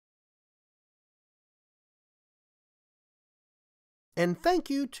and thank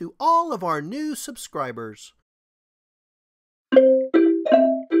you to all of our new subscribers.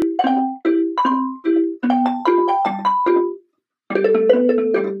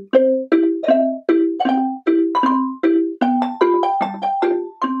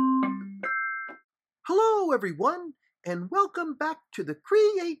 Hello, everyone, and welcome back to the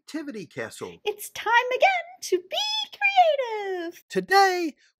Creativity Castle. It's time again to be creative.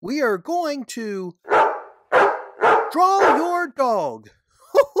 Today, we are going to draw your dog.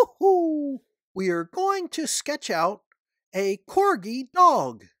 We are going to sketch out a corgi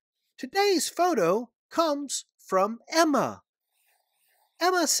dog. Today's photo comes from Emma.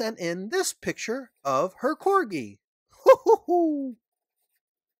 Emma sent in this picture of her corgi.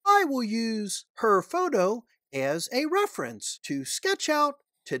 I will use her photo as a reference to sketch out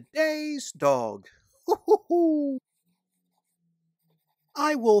today's dog.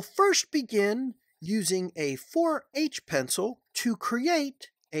 I will first begin using a 4H pencil to create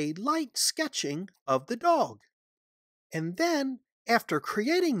a light sketching of the dog. And then, after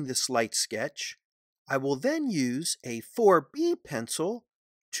creating this light sketch, I will then use a 4B pencil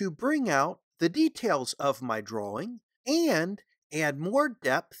to bring out the details of my drawing and add more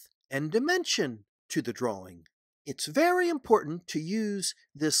depth and dimension to the drawing. It's very important to use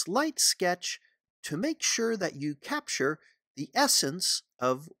this light sketch to make sure that you capture the essence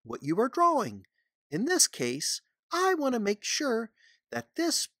of what you are drawing. In this case, I want to make sure that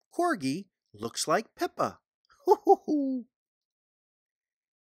this corgi looks like Pippa.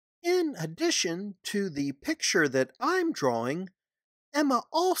 In addition to the picture that I'm drawing, Emma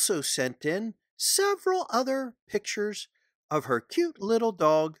also sent in several other pictures of her cute little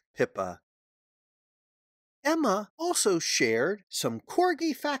dog, Pippa. Emma also shared some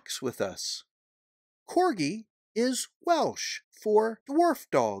corgi facts with us. Corgi is Welsh for dwarf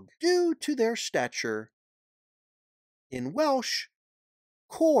dog due to their stature. In Welsh,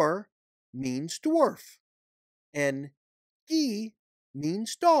 cor means dwarf and gi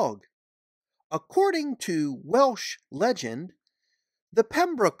means dog. According to Welsh legend, the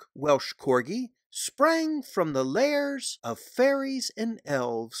Pembroke Welsh Corgi sprang from the lairs of fairies and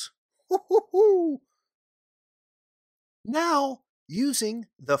elves. Now, using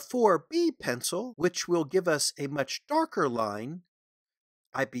the 4B pencil, which will give us a much darker line,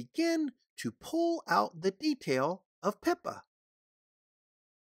 I begin to pull out the detail of Pippa.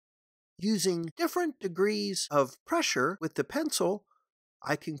 Using different degrees of pressure with the pencil,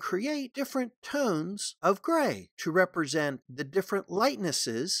 I can create different tones of gray to represent the different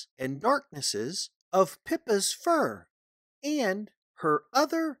lightnesses and darknesses of Pippa's fur and her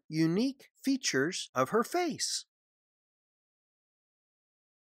other unique features of her face.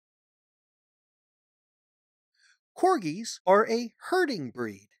 Corgis are a herding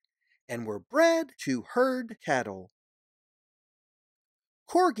breed and were bred to herd cattle.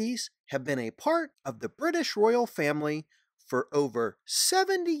 Corgis have been a part of the British royal family for over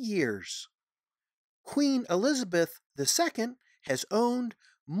 70 years. Queen Elizabeth II has owned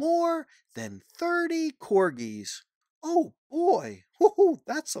more than 30 corgis. Oh boy,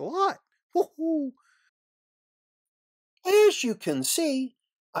 that's a lot. As you can see,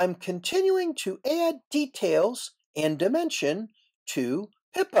 I'm continuing to add details and dimension to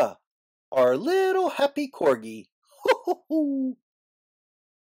Pippa, our little happy corgi.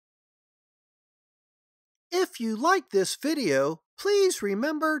 If you like this video, please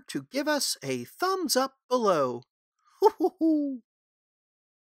remember to give us a thumbs up below.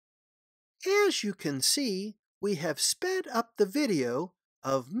 As you can see, we have sped up the video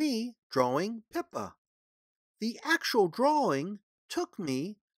of me drawing Pippa. The actual drawing took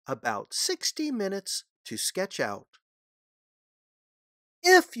me about 60 minutes to sketch out.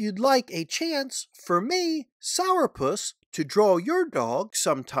 If you'd like a chance for me, Sauerpuss, to draw your dog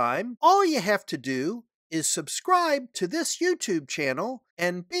sometime, all you have to do is subscribe to this YouTube channel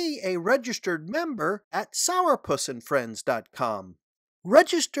and be a registered member at sourpussandfriends.com.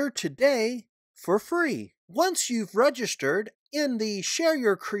 Register today for free. Once you've registered, in the Share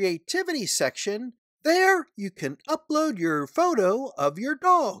Your Creativity section, there you can upload your photo of your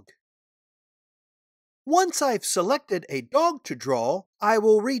dog. Once I've selected a dog to draw, I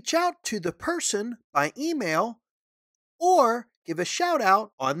will reach out to the person by email or give a shout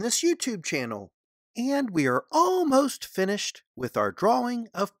out on this YouTube channel. And we are almost finished with our drawing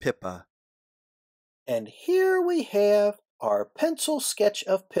of Pippa. And here we have our pencil sketch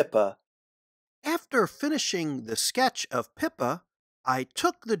of Pippa. After finishing the sketch of Pippa, I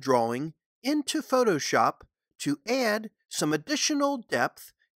took the drawing into Photoshop to add some additional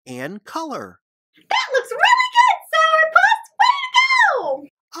depth and color. That looks really good, Sauerpuss! Way to go!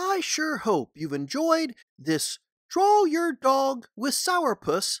 I sure hope you've enjoyed this Draw Your Dog with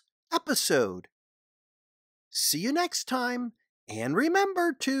Sourpuss episode. See you next time, and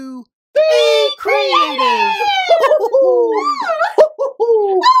remember to Be creative!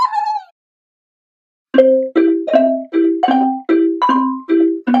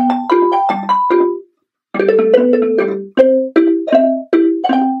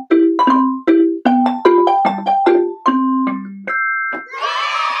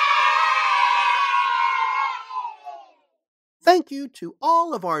 Thank you to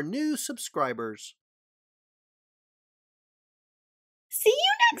all of our new subscribers. See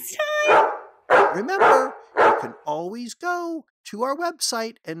you next time! Remember, you can always go to our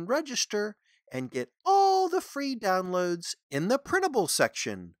website and register and get all the free downloads in the printable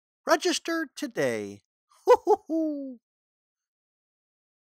section. Register today.